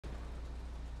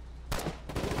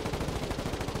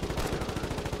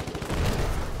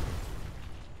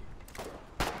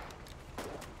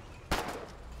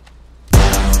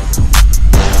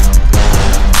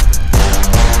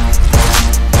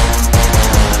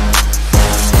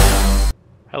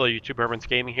Hello YouTube, Herman's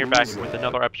Gaming here, back with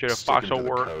another episode of Foxhole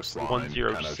War coastline,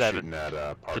 107.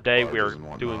 Today we are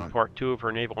doing part 2 of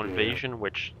our naval invasion,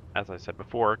 which, as I said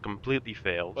before, completely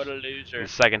fails. What a loser. In the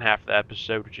second half of the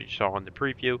episode, which you saw in the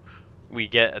preview, we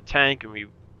get a tank and we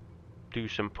do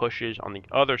some pushes on the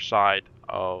other side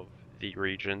of the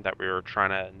region that we were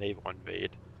trying to naval invade.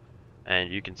 And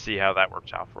you can see how that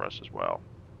works out for us as well.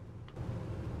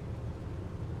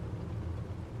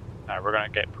 Alright, we're gonna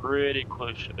get pretty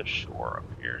close to the shore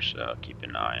up here, so keep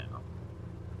an eye out.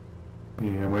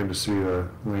 Yeah, I'm waiting to see the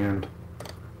land.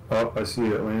 Oh, I see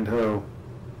it, land ho.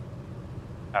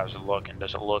 How's it looking?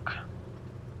 Does it look...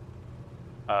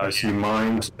 I see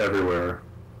mines everywhere.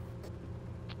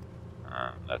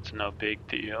 That's no big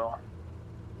deal.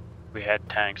 If we had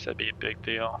tanks, that'd be a big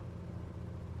deal.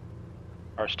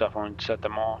 Our stuff won't set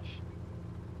them off.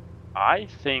 I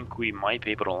think we might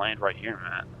be able to land right here,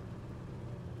 Matt.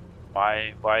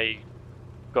 Why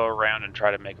go around and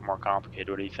try to make it more complicated?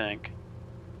 What do you think?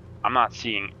 I'm not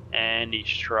seeing any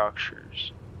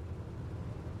structures.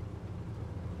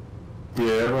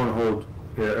 Yeah,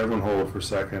 everyone hold for a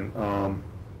second.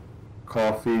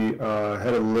 Coffee,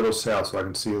 head a little south so I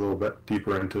can see a little bit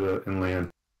deeper into the inland.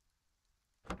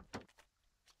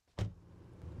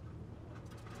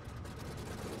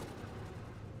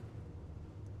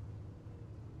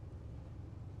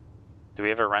 Do we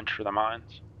have a wrench for the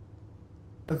mines?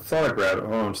 I thought I grabbed it.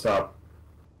 Hold on, stop.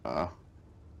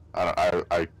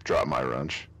 I dropped my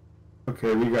wrench.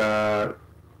 Okay, we got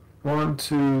 1,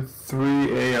 2,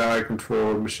 3 AI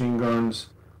controlled machine guns,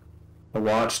 a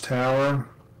watchtower,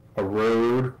 a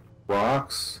road,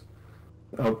 rocks.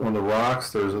 Up on the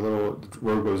rocks, there's a little the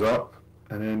road goes up,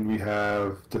 and then we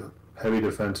have heavy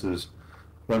defenses,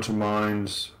 a bunch of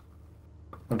mines,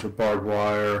 a bunch of barbed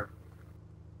wire.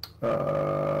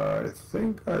 I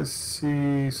think I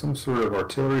see some sort of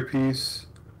artillery piece.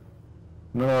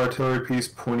 No artillery piece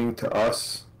pointing to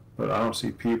us, but I don't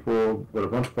see people. But a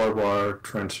bunch of barbed wire,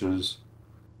 trenches.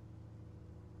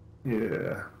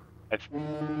 Yeah.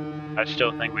 I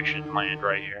still think we should land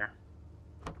right here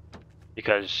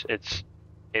because it's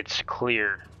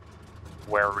clear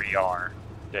where we are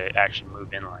to actually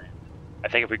move inland. I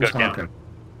think if we go Who's down. honking?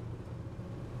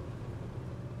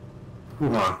 Who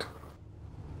honked?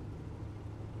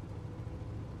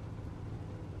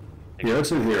 Yeah, let's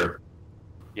sit here.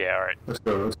 Yeah, all right. Let's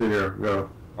go. Let's sit here. Go.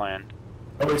 Land.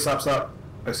 Oh wait, stop.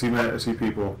 I see Matt. I see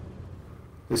people.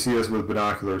 They see us with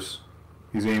binoculars.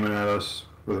 He's aiming at us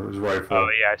with his rifle. Oh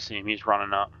yeah, I see him. He's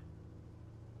running up.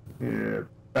 Yeah.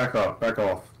 Back up. Back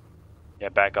off. Yeah,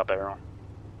 back up, everyone.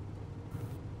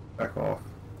 Back off.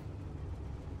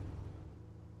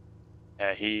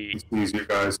 Yeah, He sees you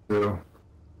guys too.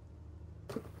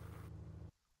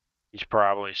 he's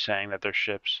probably saying that they're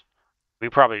ships. We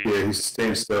probably... Yeah, he's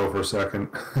staying still for a second.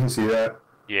 You see that?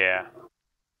 Yeah.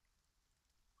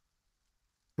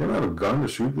 You don't have a gun to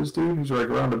shoot this dude? He's like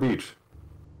around the beach.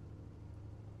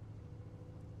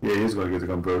 Yeah, he's gonna get the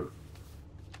gun boat.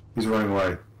 He's running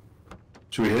away.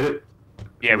 Should we hit it?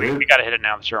 Yeah, we gotta hit it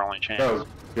now. That's our only chance. Go.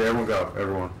 Yeah, everyone go.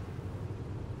 Everyone.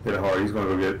 Hit it hard. He's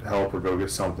gonna go get help or go get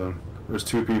something. There's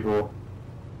 2 people.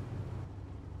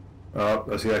 Oh,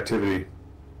 I see activity.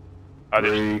 Oh,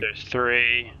 there's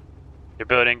 3. They're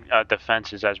building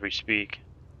defenses as we speak.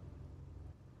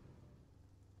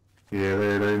 Yeah,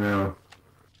 they know.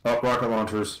 Oh, rocket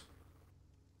launchers.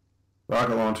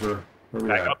 Rocket launcher. Where we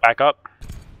Back at? up, back up.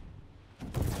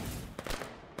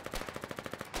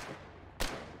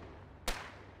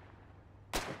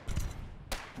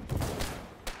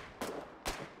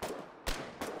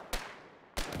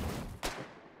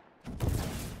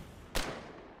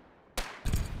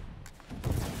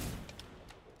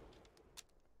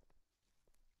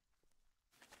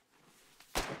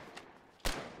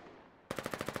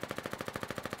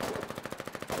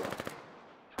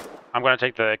 I'm gonna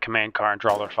take the command car and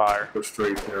draw their fire. Go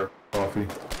straight there. Coffee.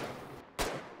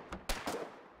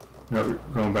 No, we're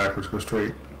going backwards. Go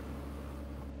straight.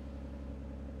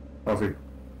 Coffee.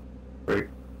 Straight.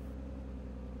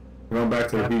 We're going back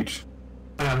to the beach.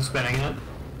 I'm spinning it.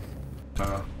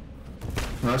 No,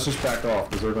 let's just back off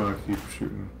because they're going to keep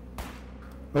shooting.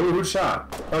 Oh, who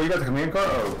shot? Oh, you got the command car?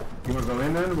 Oh, you want to go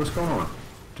in then? What's going on?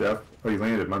 Jeff? Oh, you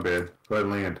landed. My bad. Go ahead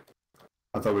and land.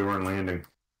 I thought we weren't landing.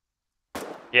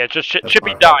 Yeah, just That's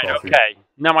Chippy my died. fault, Coffee. Okay,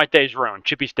 now my day's ruined.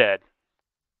 Chippy's dead.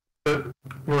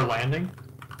 We're landing?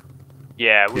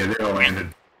 Yeah, Yeah, they all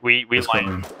landed. we Let's go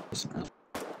landed. in.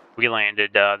 We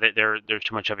landed. There's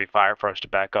too much heavy fire for us to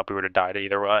back up. We would have died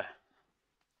either way.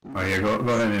 Oh yeah, go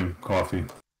ahead and coffee.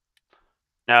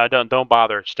 No, don't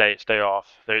bother. Stay off.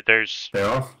 There's Stay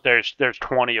off? there's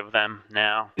 20 of them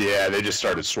now. Yeah, they just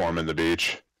started swarming the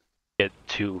beach. get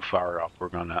too far up, we're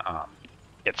gonna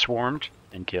get swarmed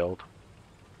and killed.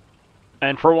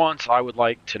 And for once, I would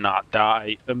like to not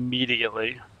die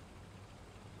immediately.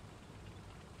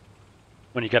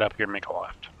 When you get up here, make a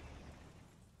left.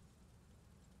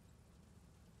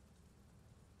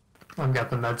 I've got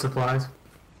the med supplies.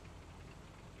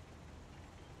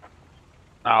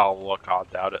 Oh, look, I'll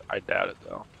doubt it. I doubt it,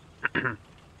 though.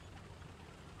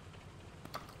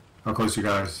 How close you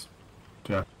guys,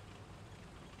 Jeff?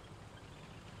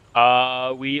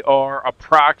 We are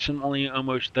approximately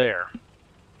almost there.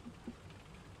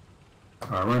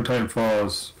 Alright, we're in Titan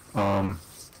Falls.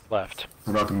 Left.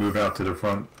 We're about to move out to the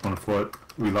front on foot.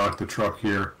 We locked the truck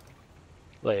here.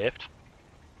 Left.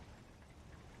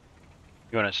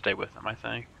 You want to stay with them, I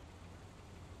think.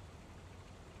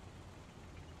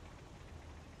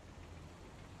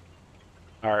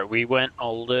 Alright, we went a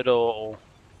little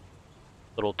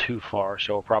too far,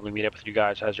 so we'll probably meet up with you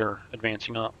guys as you're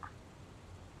advancing up.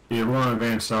 Yeah, we're gonna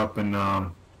advance up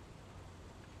and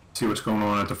see what's going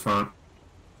on at the front.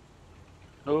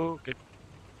 Oh, good.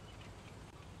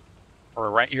 We're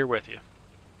right here with you.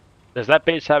 Does that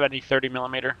base have any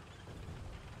 30mm?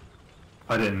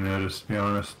 I didn't notice, to be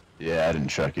honest. Yeah, I didn't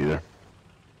check either.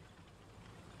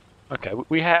 Okay,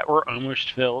 we're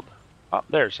almost filled. Oh,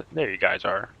 there you guys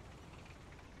are.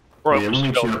 We're Yeah, we'll almost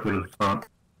meet you filled. up at the front.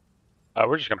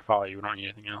 We're just gonna follow you. We don't need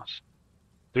anything else.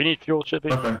 Do we need fuel,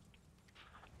 Chippy? Okay.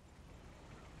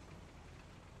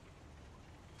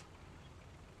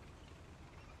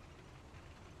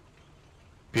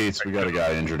 Pete, we got a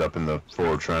guy injured up in the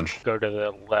forward trench. Go to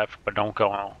the left, but don't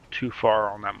go too far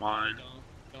on that mine.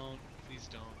 Don't, please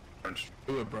don't.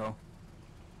 Do it, bro.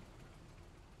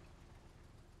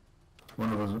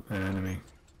 One of us an enemy.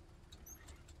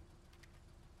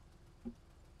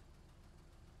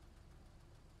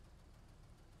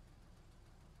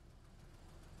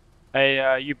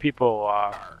 Hey, you people,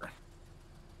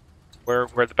 where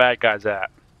the bad guys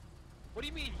at? What do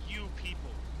you mean, you people?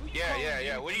 Who you Yeah, calling yeah, you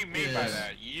yeah. What do you people? mean by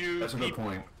that? You That's a good people.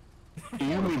 point. What do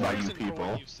you mean by you Listen for what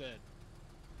people? you've said.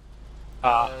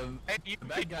 Hey, you The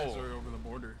bad guys people. are over the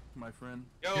border, my friend.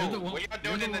 Yo, You're the one- what y'all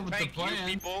you're doing the in the one with the tank, you plan.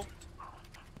 people?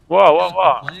 Whoa, whoa, Got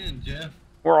whoa! the plan, Jeff.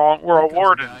 We're all Here comes the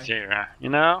wardens guy. here, you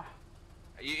know.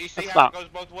 You see That's how not- it goes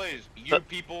both ways. You that-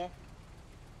 people.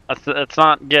 Let's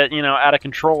not get out of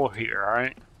control here, all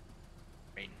right?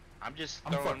 I mean, I'm just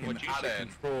I'm throwing fucking what you out said.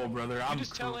 of control, brother. You I'm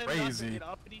just tell him not to crazy. get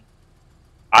uppity.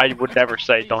 I would never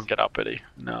say don't get uppity.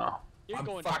 No. You're I'm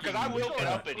going fucking to I will you're get going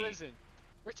to uppity. prison.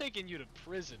 We're taking you to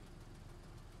prison.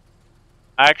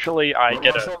 Actually, I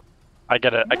get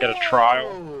a trial.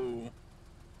 Whoa.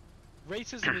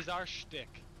 Racism is our shtick.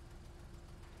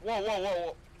 Whoa, whoa, whoa,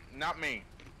 whoa. Not me.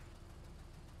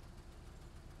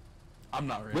 I'm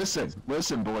not racist.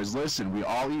 Listen, boys, listen. We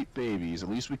all eat babies. At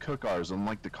least we cook ours,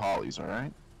 unlike the collies,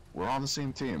 alright? We're all on the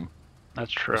same team.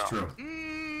 That's true. That's true.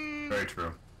 Mm, Very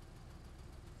true.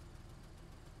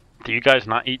 Do you guys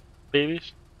not eat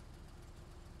babies?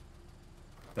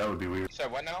 That would be weird. Say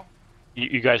what now?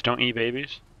 You guys don't eat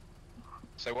babies?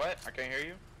 Say what? I can't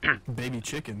hear you. Baby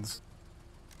chickens.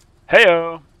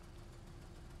 Heyo.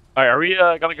 Alright, are we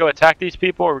gonna go attack these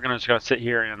people, or are we just gonna sit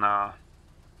here and I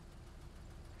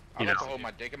You like to know. hold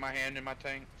my dick in my hand in my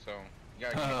tank, so you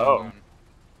gotta keep Oh. it going.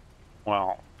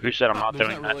 well, who said I'm not There's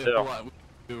doing not that really a too? whole lot we can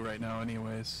do right now,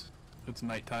 anyways. It's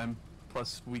nighttime.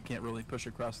 Plus, we can't really push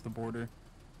across the border.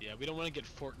 Yeah, we don't want to get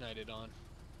Fortnited on.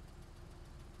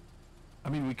 I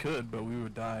mean, we could, but we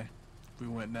would die if we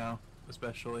went now,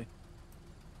 especially.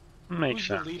 Makes Who's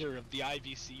sense. the leader of the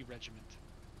IVC regiment?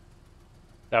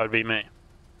 That would be me.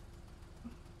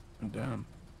 Damn.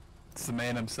 It's the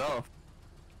man himself.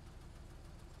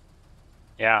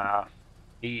 Yeah.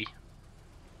 E.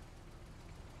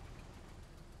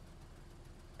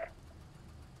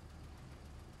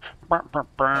 Oh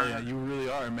yeah, you really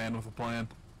are a man with a plan.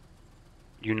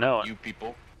 You know it. You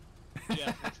people.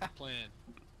 Jeff, what's the plan?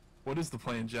 What is the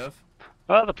plan, Jeff?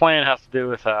 Well, the plan has to do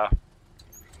with,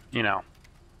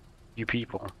 you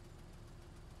people.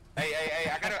 Hey,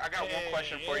 I got one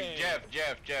question for you. Hey.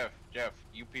 Jeff,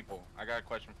 you people. I got a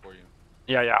question for you.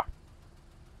 Yeah,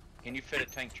 Can you fit a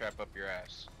tank trap up your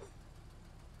ass?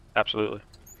 absolutely.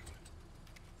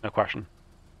 No question.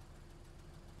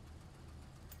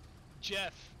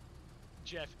 Jeff,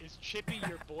 is Chippy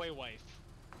your boy wife?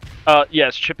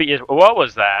 Yes, Chippy is. What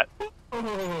was that?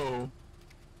 Oh,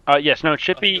 Yes, no,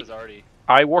 Chippy. was already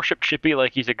I worship Chippy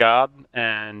like he's a god,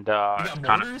 and you got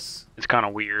mortars? it's kind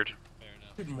of weird. fair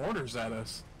enough. Shoot mortars at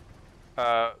us.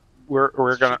 We're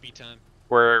It's gonna Chippy time.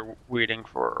 we're waiting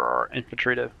for our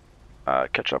infantry to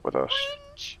catch up with us.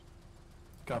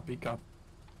 Copy, copy.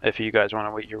 if you guys want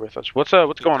to wait here with us. What's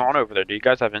going on over there? Do you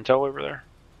guys have intel over there?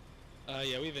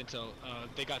 Yeah, we have intel.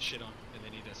 They got shit on, and they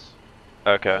need us.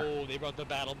 Okay. Oh, they brought the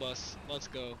battle bus. Let's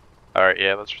go. All right.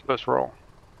 Yeah. Let's roll.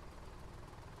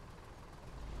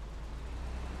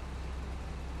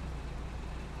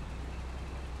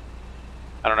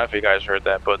 I don't know if you guys heard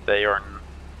that, but they're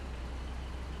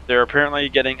apparently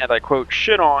getting, and I quote,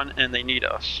 shit on, and they need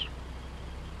us.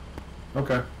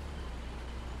 Okay.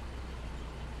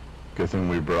 Good thing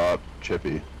we brought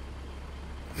Chippy.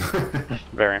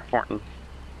 Very important.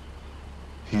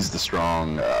 He's the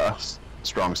strong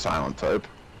silent type.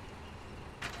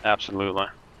 Absolutely.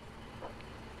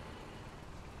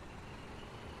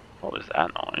 What was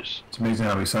that noise? It's amazing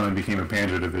how we suddenly became a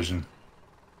Panzer division.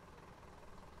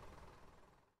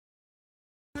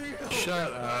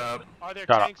 Shut up. Are there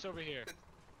Shut up. tanks over here?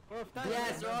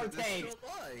 Yes, all tanks.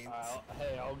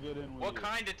 Hey, I'll get in with What you.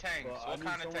 kind of tanks? Well, What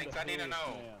kind of tanks? I need to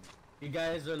know. You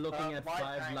guys are looking at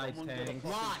 5 light tanks.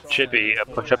 Chippy,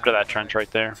 push up to that trench right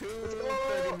there. 2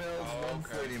 30 mils, Oh, 1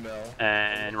 30 mil.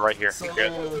 And right here. You're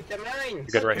good. You're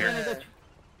good right here.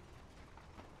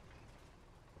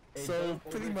 So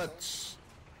pretty much,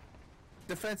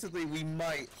 defensively, we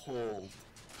might hold.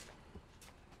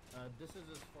 This is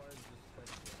as far as this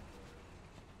section.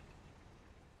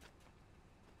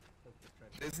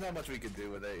 There's not much we could do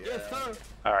with it. Yes, sir.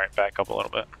 All right, back up a little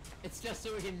bit. It's just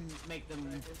so we can make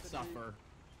them suffer.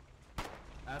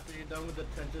 After you're done with the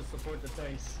trenches, support the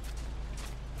tanks.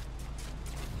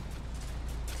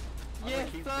 Yes,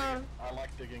 sir. I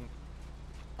like digging.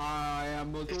 I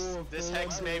am a This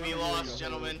hex may be lost,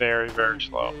 gentlemen. Very, very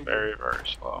slow. Very, very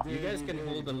slow. You guys can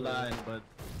hold the line, but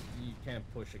you can't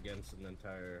push against an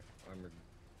entire armored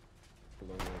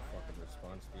colonial fucking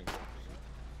response team.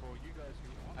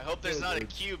 I hope there's not a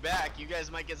queue back. You guys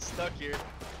might get stuck here.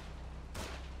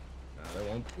 Nah, they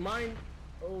won't. Mine.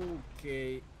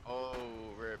 Okay. Oh,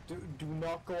 rip. Do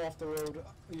not go off the road.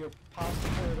 You're past the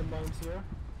point of the mounts here.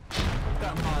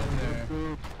 Come on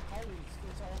there.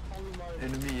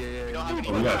 Enemy, We don't have any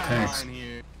Oh, we got tanks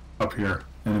here. up here.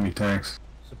 Enemy tanks.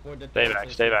 Support the Stay tanks back,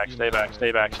 and stay back, team stay back, members.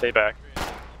 stay back, stay back.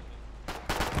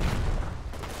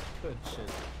 Good shit.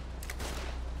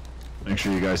 Make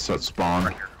sure you guys set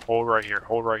spawn. Hold right here,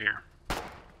 hold right here.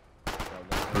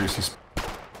 Where you see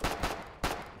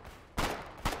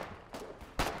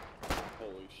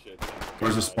Holy shit.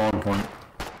 Where's the spawn point?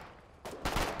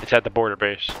 It's at the border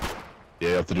base. Yeah,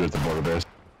 you have to do it at the border base.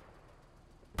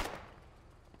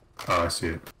 Oh, I see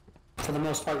it. For the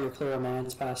most part, you're clear of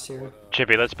mines past here.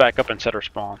 Chippy, let's back up and set our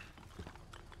spawn.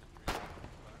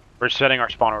 We're setting our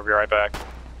spawn, we'll be right back.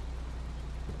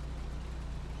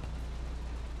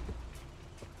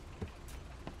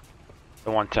 The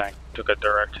one tank took a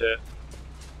direct hit.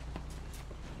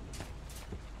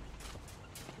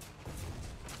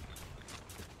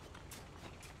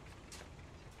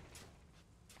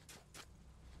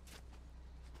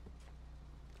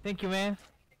 Thank you, man.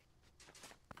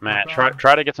 Matt,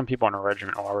 try to get some people on a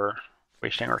regiment while we're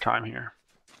wasting our time here.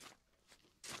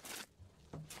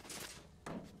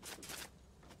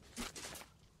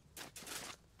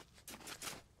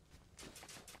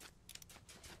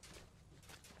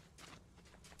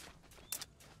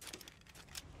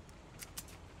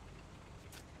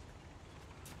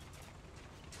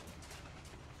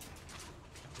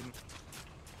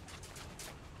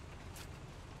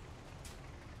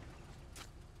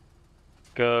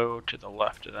 Go to the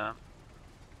left of them.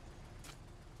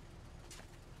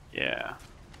 Yeah.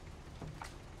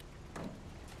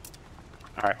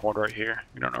 Alright, hold right here.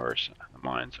 We don't know where the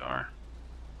mines are.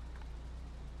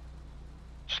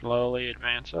 Slowly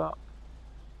advance up.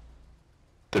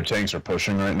 Their tanks are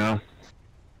pushing right now.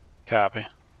 Copy.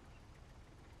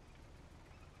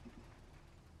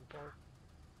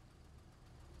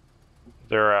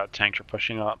 Their tanks are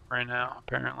pushing up right now,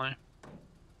 apparently.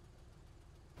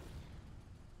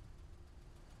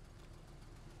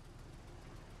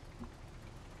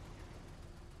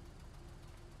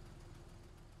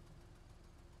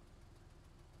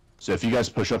 So if you guys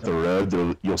push up the road,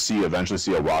 you'll eventually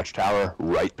see a watchtower.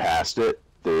 Right past it,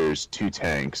 there's 2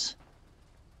 tanks.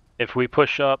 If we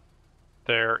push up,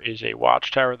 there is a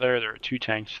watchtower there. There are 2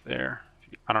 tanks there.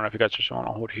 I don't know if you guys just want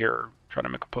to hold here or try to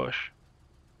make a push.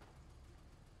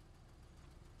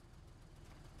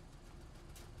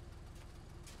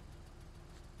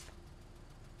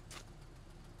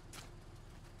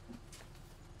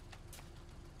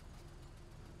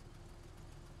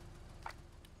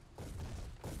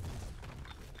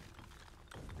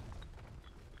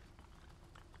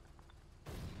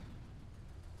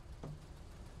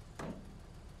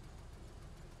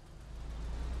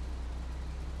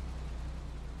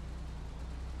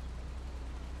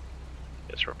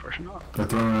 Guess we're pushing up. They're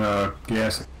throwing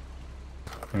gas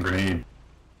and grenade.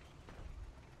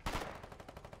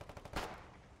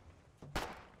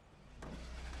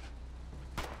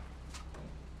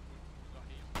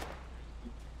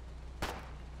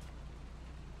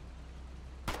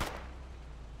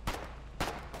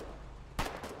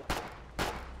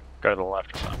 Go to the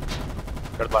left.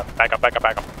 Go to the left. Back up, back up,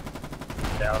 back up.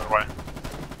 Stay out of the way.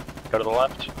 Go to the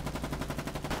left.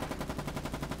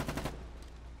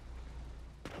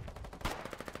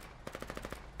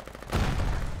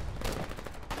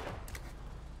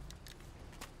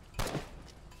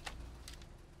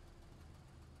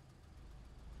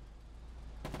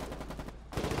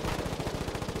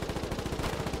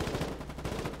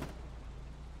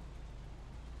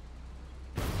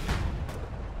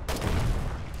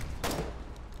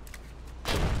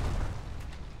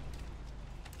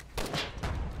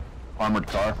 Armored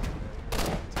car.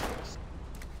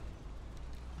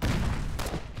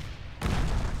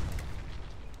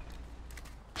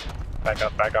 Back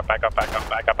up, back up, back up, back up,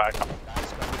 back up, back up.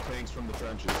 Guys, cover tanks from the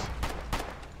trenches.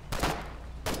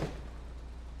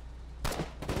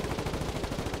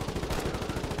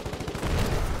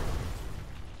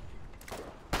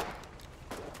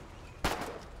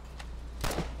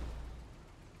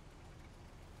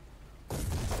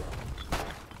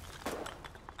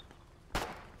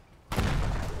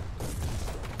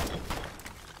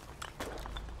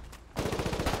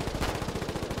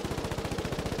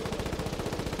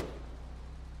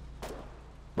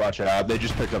 Watch out, they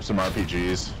just picked up some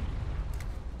RPGs.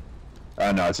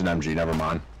 No, it's an MG, never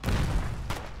mind.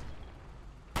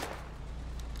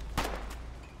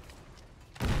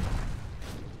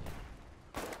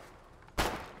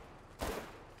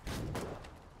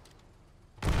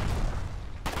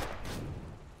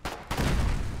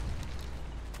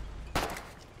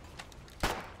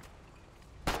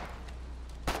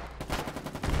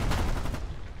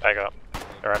 Back up.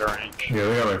 They're out of range. Yeah,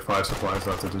 they got like 5 supplies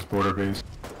left at this border base.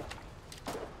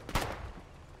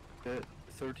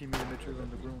 13 millimeters on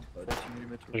the room, 14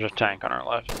 millimeters. There's a tank on our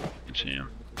left. You can see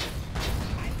him.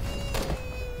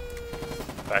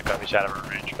 Back up, he's out of our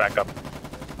range. Back up.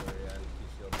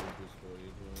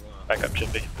 Back up,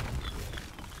 Chippy.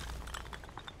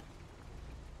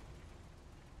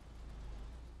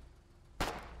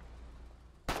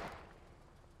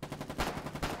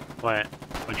 When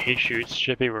he shoots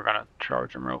Chippy, we're gonna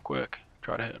charge him real quick.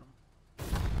 Try to hit him.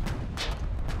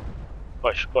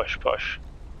 Push, push, push.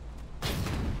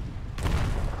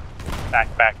 Back,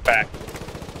 back, back.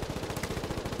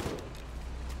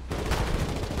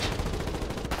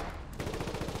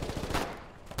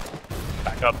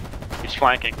 Back up. He's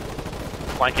flanking.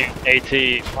 Flanking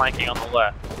AT, flanking on the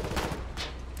left.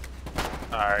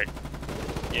 Alright.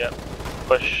 Yep.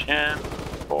 Push him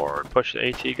forward. Push the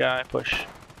AT guy. Push.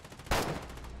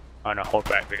 Oh no, hold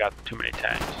back. We got too many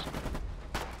tanks.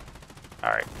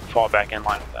 Alright. Fall back in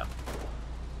line with them.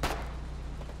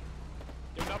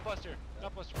 Yo, Nutbuster.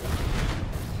 Nutbuster.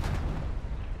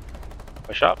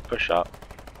 Push up, push up.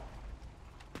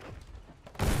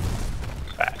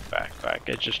 Back, back, back.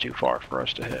 It's just too far for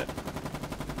us to hit.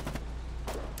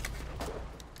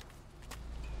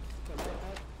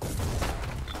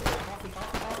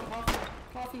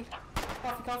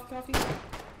 Coffee.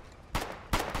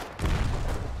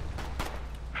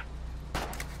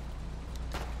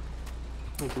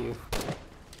 Thank you.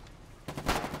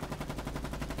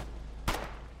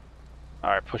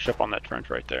 Alright, push up on that trench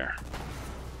right there.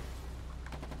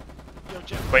 Yo,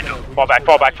 Jeff. Wait, no, fall back,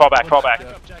 fall back, fall back, fall back. Back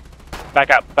up, Jack. Back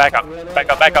up, back up, back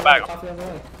up, back up, back up. Coffee on the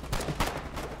way.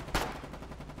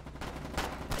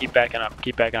 Keep backing up,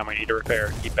 keep backing up. We need to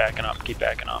repair. Keep backing up, keep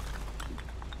backing up.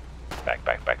 Back,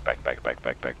 back, back, back, back, back,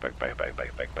 back, back, back, back, back,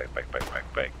 back, back, back, back, back,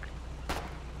 back, back.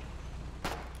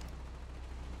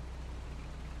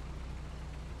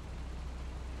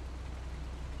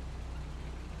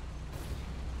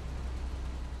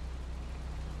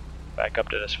 Back up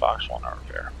to this Foxhole and our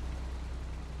repair.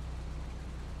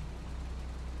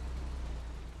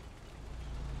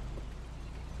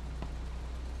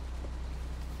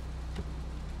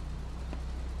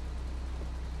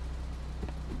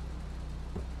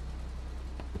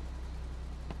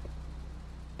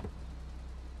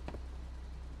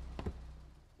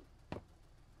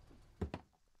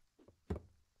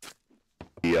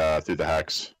 Through the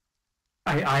hex.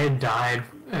 I had died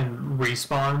and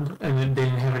respawned and then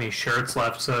didn't have any shirts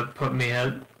left, so it put me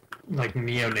at like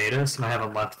neonatus, and I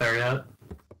haven't left there yet.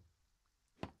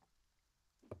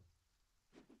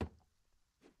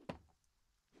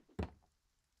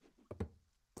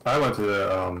 I went to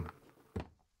the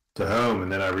to home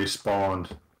and then I respawned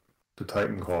to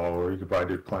Titan Claw, or you could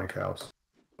probably do Plank House.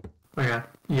 Okay.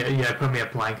 Yeah, put me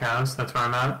at Blank House. That's where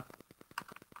I'm at.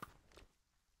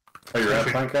 Oh, you're at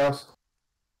Plank House?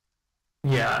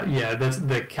 Yeah, that's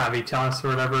the Cavitas or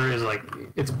whatever is like,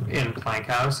 it's in Plank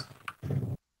House.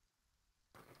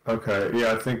 Okay,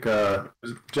 yeah, I think,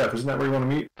 Jeff, isn't that where you want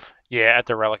to meet? Yeah, at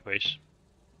the relic base.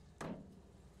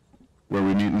 Where are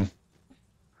we meeting?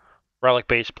 Relic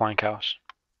base, plank house.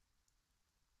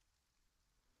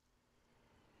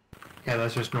 Yeah,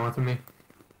 that's just north of me.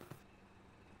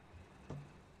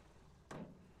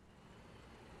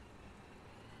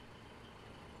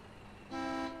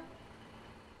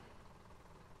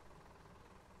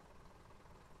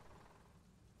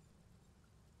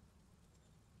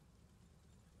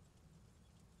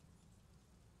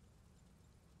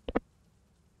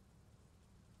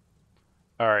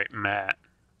 Alright, Matt.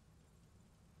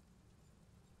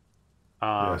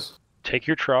 Yes. Take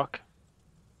your truck.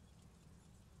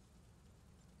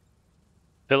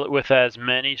 Fill it with as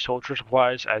many soldier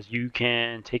supplies as you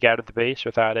can take out of the base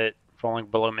without it falling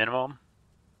below minimum.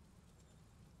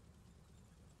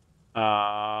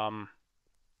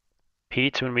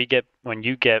 Pete, when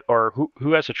you get, or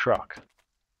who has a truck?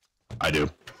 I do.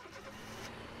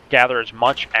 Gather as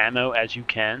much ammo as you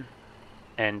can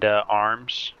and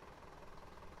arms.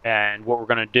 And what we're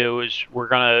gonna do is we're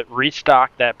gonna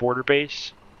restock that border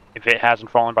base if it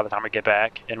hasn't fallen by the time we get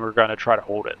back, and we're gonna try to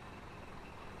hold it.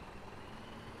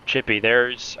 Chippy,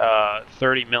 there's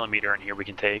 30mm in here we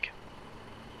can take.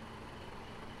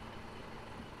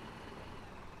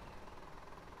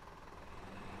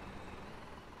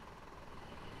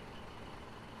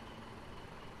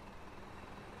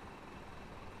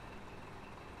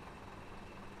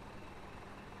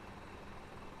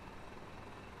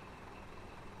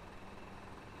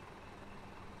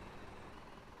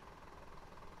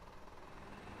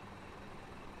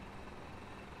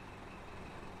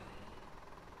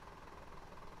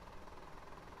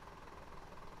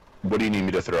 What do you need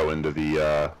me to throw into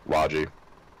the logi?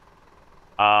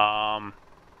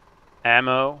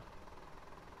 Ammo,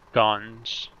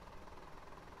 guns,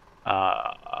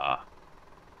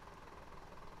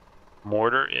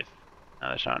 mortar, if no,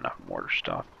 there's not enough mortar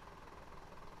stuff.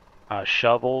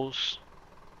 Shovels,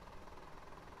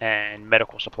 and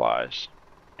medical supplies,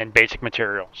 and basic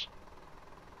materials.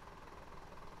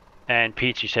 And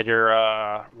Pete, you said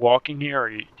you're walking here, or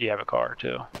do you have a car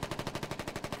too?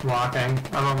 Walking.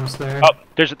 I'm almost there. Oh,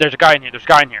 there's a guy in here. There's a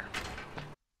guy in here.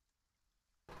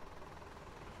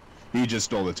 He just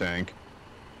stole the tank.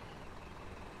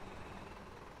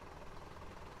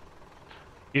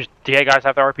 Do you guys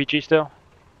have the RPG still?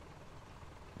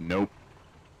 Nope.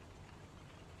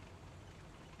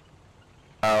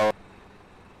 Yeah,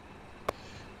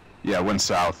 went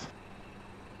south.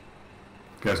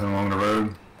 Guys along the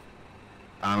road?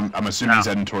 I'm assuming he's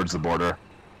heading towards the border.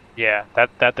 Yeah,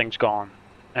 that thing's gone.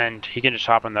 And he can just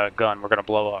hop in the gun. We're gonna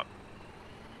blow up.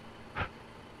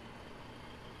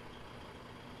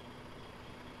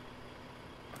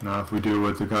 Now, if we do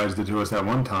what the guys did to us that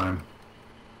one time,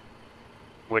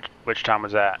 Which time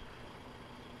was that?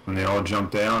 when they all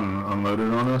jumped down and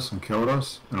unloaded on us and killed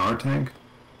us in our tank.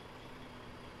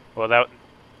 Well, that.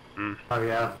 Oh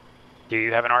yeah. Do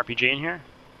you have an RPG in here?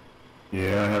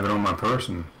 Yeah, I have it on my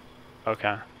person.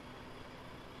 Okay.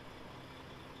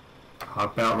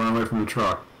 Hop out, run away from the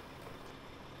truck.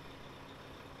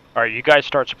 Alright, you guys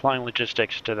start supplying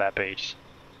logistics to that base.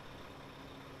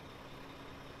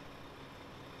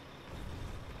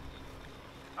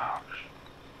 Oh,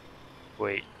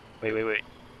 wait.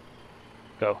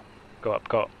 Go. Go up,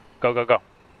 go. Go.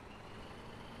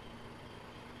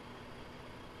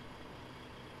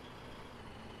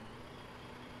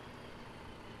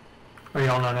 Are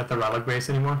y'all not at the relic base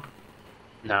anymore?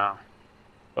 No.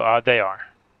 They are.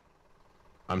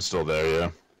 I'm still there,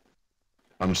 yeah.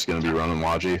 I'm just gonna be running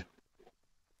logi.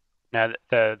 Now,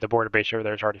 the border base over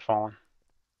there is already fallen.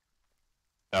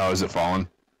 Oh, is it fallen?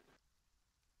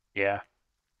 Yeah.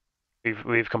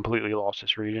 We've completely lost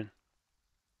this region.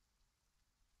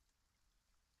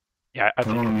 Yeah, I I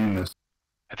don't mean this.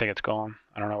 think it's gone.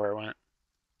 I don't know where it went.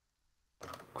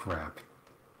 Crap.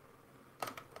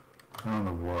 How in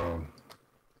the world?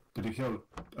 Did he kill,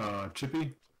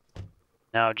 Chippy?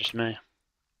 No, just me.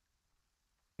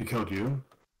 He killed you?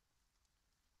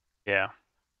 Yeah.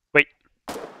 Wait.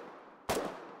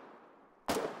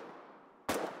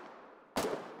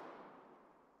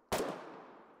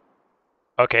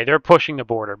 Okay, they're pushing the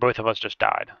border. Both of us just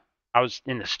died. I was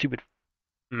in the stupid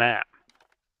map.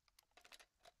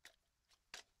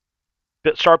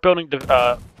 Start building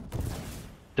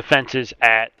defenses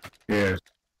at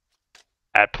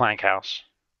Plank House.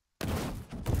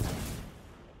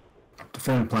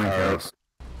 Defend Plank House.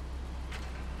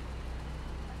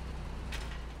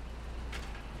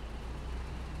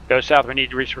 Go south, we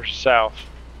need resources south.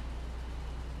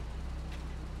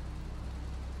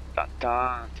 Dun,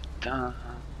 dun, dun, dun.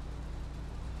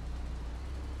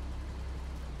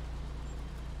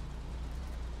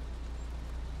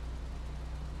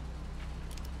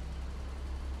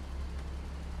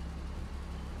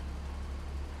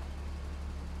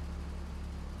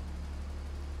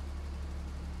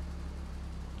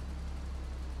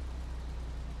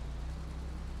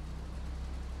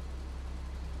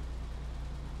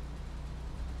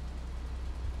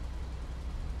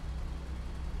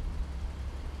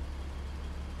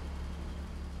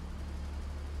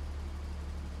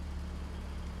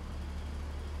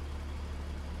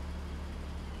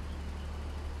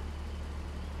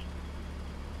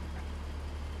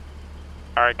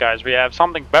 Alright guys, we have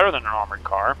something better than an armored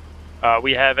car.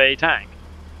 We have a tank.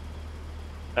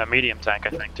 A medium tank,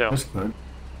 I think, too. That's good.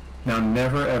 Now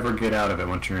never ever get out of it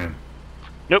once you're in.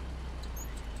 Nope.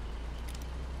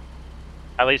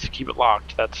 At least keep it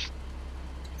locked, that's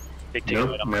big thing.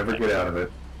 Nope, never get out of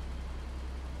it.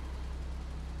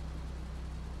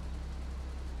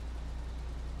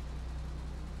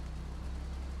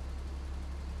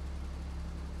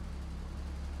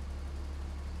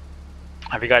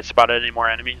 Have you guys spotted any more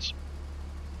enemies?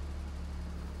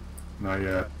 Not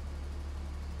yet.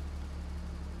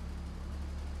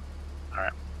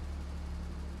 Alright.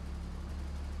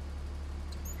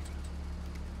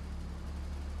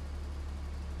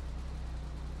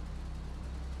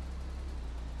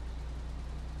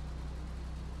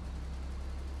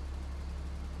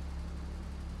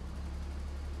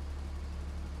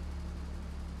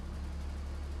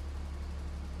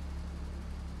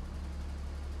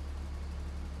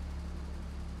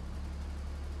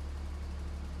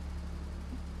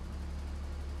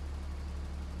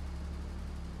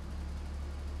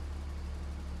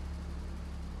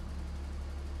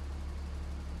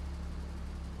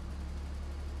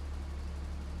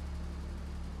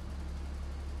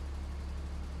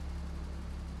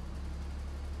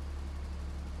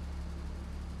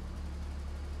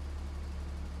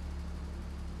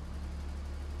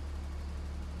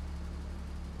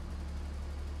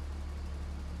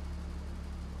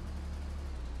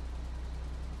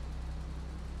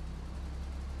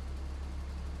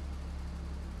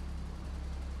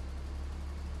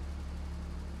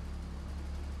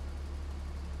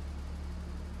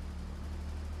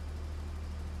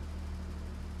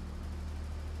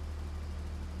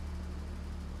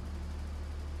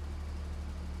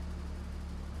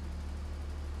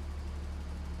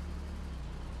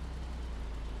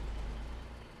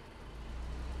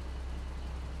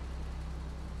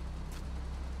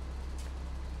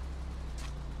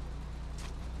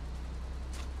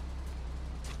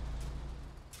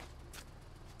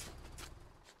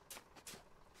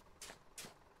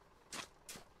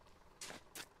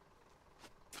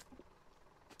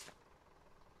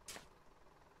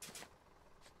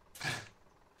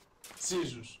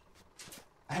 Jesus.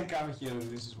 I come here and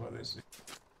this is what I see.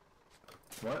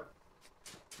 What?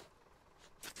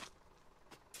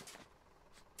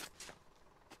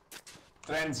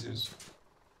 Trenches.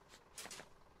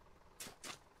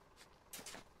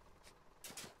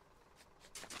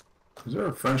 Is there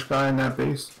a French guy in that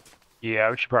base?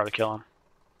 Yeah, we should probably kill him.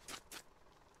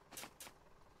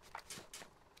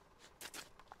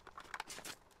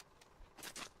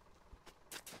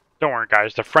 Don't worry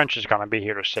guys, the French is gonna be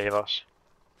here to save us.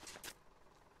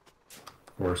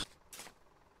 Of course.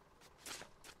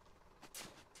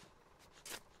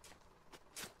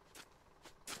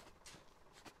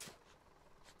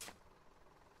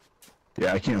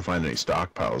 Yeah, I can't find any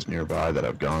stockpiles nearby that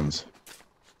have guns.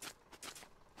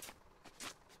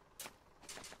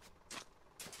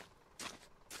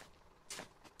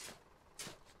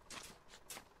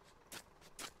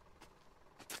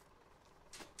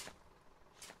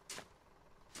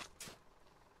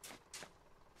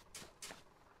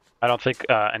 I don't think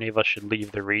any of us should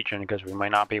leave the region because we might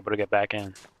not be able to get back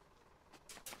in.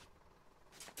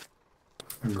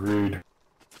 Agreed.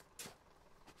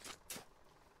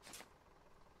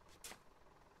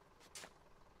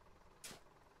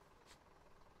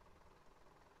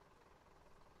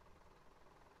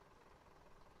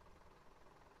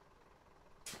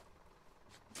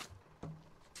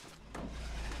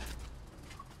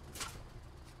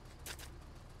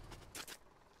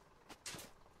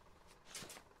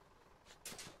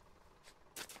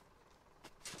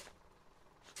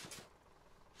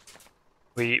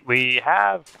 We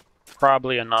have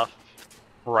probably enough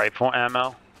rifle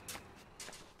ammo.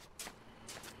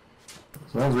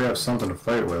 As long as we have something to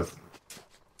fight with.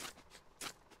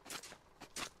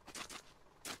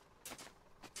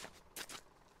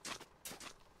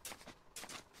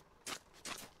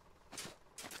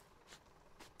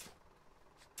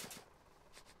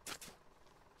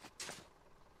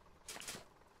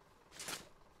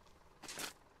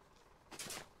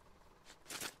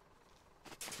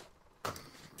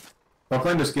 While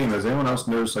playing this game, has anyone else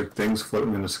noticed like things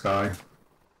floating in the sky?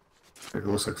 Like it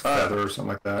looks like feather or something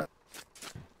like that.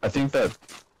 I think that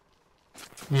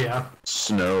Yeah.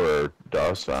 snow or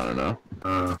dust. I don't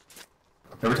know.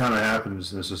 Every time it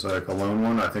happens, this is like a lone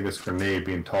one. I think it's a grenade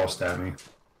being tossed at me.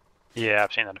 Yeah,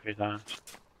 I've seen that a few times.